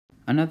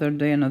Another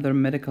day, another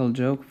medical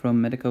joke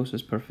from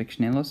Medicosis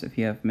Perfectionalis. If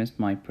you have missed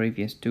my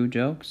previous 2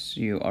 jokes,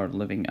 you are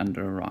living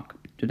under a rock.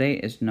 Today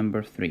is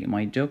number 3.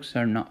 My jokes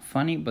are not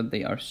funny, but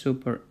they are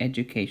super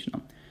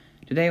educational.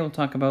 Today we'll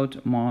talk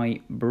about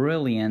my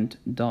brilliant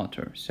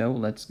daughter. So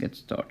let's get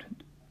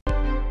started.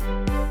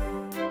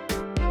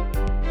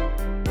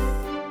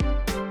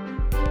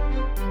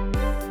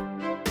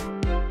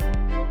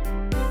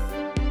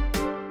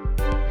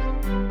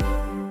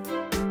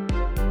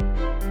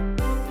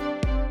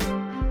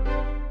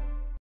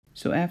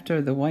 So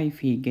after the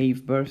wifey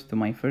gave birth to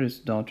my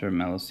first daughter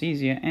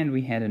Malacesia and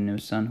we had a new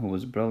son who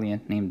was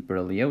brilliant named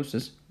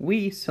Berliosis,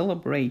 we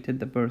celebrated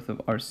the birth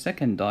of our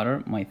second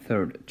daughter, my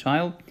third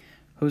child,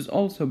 who's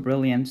also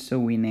brilliant, so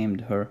we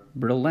named her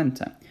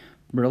Brilenta.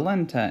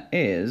 Brilenta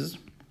is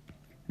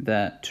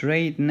the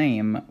trade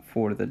name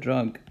for the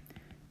drug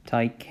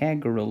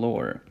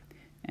ticagrelor,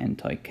 and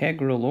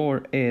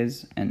ticagrelor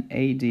is an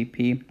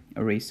ADP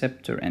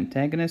receptor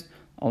antagonist,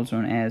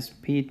 also known as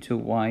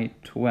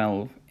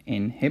P2Y12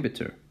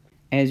 inhibitor.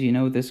 As you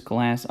know, this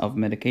class of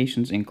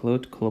medications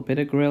include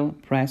clopidogrel,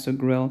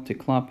 prasugrel,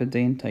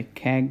 ticlopidine,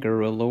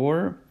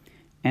 ticagrelor,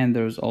 and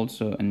there's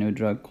also a new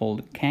drug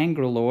called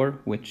cangrelor,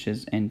 which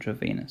is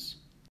intravenous.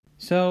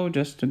 So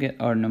just to get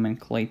our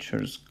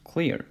nomenclatures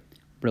clear,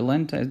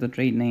 Brilenta is the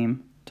trade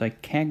name,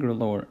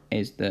 ticagrelor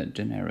is the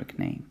generic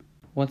name.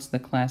 What's the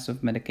class of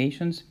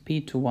medications?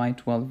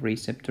 P2Y12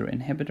 receptor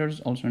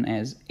inhibitors, also known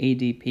as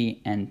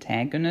ADP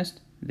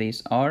antagonist.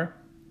 These are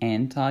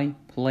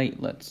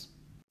antiplatelets.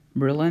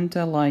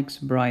 Brilenta likes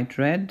bright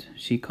red,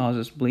 she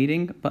causes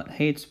bleeding, but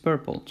hates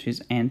purple,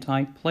 she's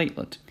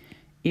antiplatelet.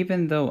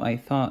 Even though I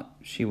thought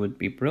she would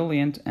be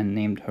brilliant and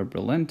named her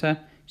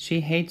Brilenta,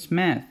 she hates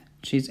math,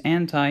 she's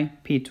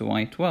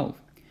anti-P2Y12.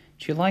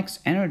 She likes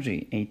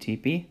energy,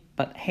 ATP,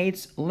 but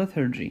hates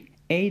lethargy,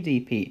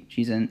 ADP,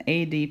 she's an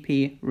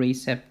ADP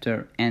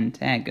receptor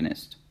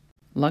antagonist.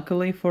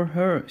 Luckily for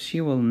her, she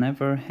will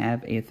never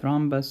have a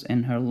thrombus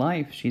in her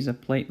life. She's a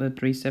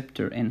platelet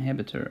receptor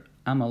inhibitor.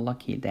 I'm a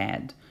lucky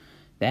dad.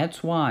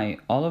 That's why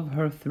all of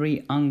her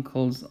 3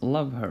 uncles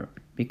love her,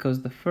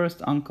 because the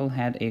first uncle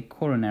had a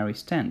coronary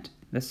stent,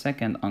 the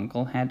second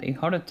uncle had a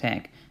heart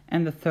attack,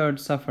 and the third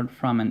suffered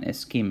from an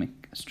ischemic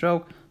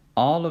stroke.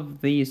 All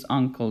of these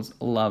uncles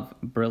love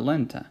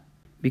Brilenta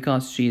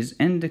because she is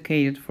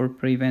indicated for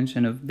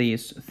prevention of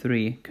these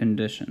 3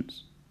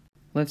 conditions.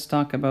 Let's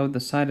talk about the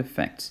side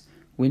effects.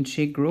 When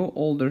she grew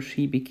older,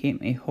 she became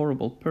a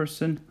horrible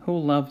person who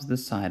loves the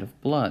sight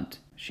of blood.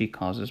 She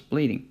causes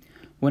bleeding.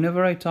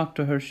 Whenever I talk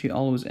to her, she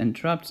always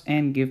interrupts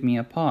and gives me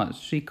a pause.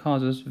 She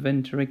causes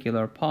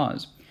ventricular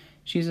pause.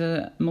 She's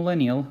a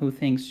millennial who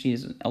thinks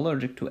she's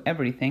allergic to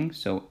everything,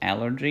 so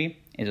allergy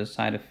is a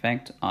side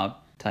effect of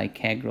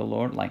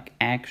ticagrelor, like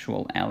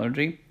actual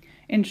allergy.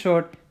 In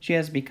short, she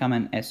has become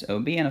an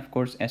SOB, and of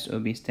course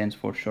SOB stands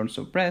for shortness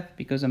of breath.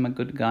 Because I'm a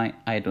good guy,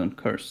 I don't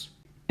curse.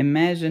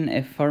 Imagine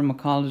if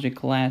pharmacology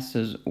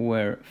classes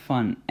were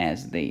fun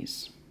as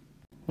these.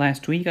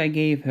 Last week I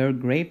gave her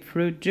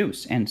grapefruit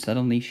juice and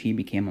suddenly she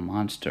became a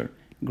monster.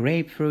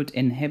 Grapefruit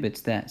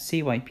inhibits the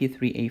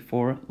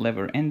CYP3A4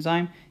 liver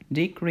enzyme,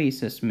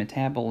 decreases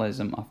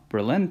metabolism of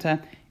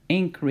Brilenta,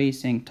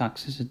 increasing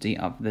toxicity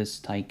of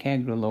this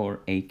ticagrelor,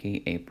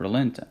 aka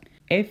Brilenta.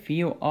 If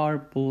you are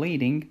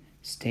bleeding,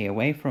 stay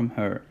away from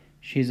her.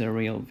 She's a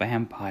real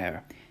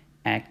vampire.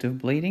 Active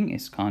bleeding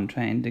is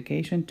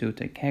contraindication to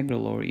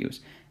ticagrelor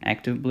use.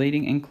 Active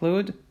bleeding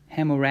include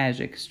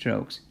hemorrhagic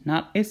strokes,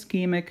 not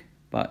ischemic,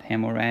 but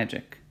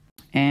hemorrhagic.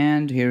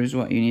 And here's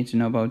what you need to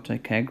know about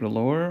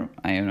ticagrelor.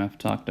 I have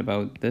talked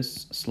about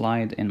this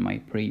slide in my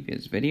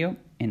previous video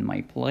in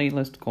my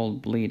playlist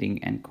called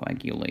Bleeding and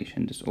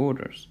Coagulation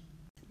Disorders.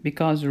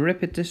 Because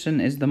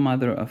repetition is the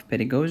mother of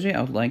pedagogy,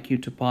 I would like you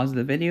to pause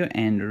the video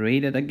and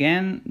read it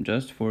again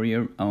just for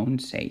your own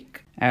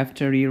sake.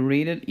 After you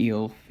read it,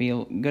 you'll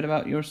feel good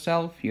about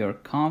yourself. You're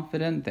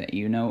confident that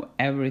you know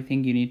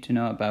everything you need to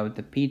know about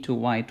the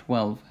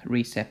P2Y12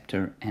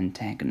 receptor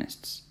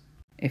antagonists.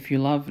 If you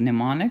love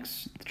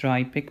mnemonics,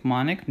 try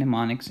Picmonic,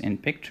 mnemonics in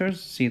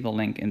pictures. See the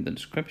link in the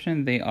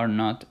description. They are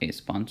not a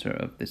sponsor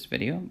of this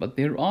video, but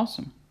they're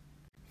awesome.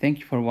 Thank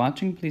you for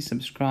watching. Please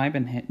subscribe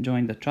and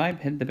join the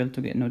tribe. Hit the bell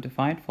to get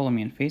notified. Follow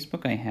me on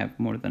Facebook. I have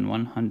more than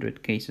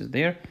 100 cases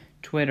there.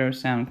 Twitter,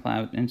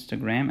 SoundCloud,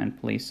 Instagram,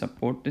 and please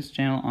support this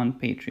channel on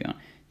Patreon.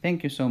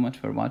 Thank you so much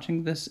for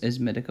watching. This is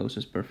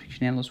Medicosis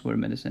Perfectionalis, where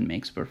medicine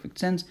makes perfect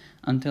sense.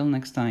 Until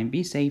next time,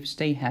 be safe,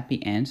 stay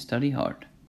happy, and study hard.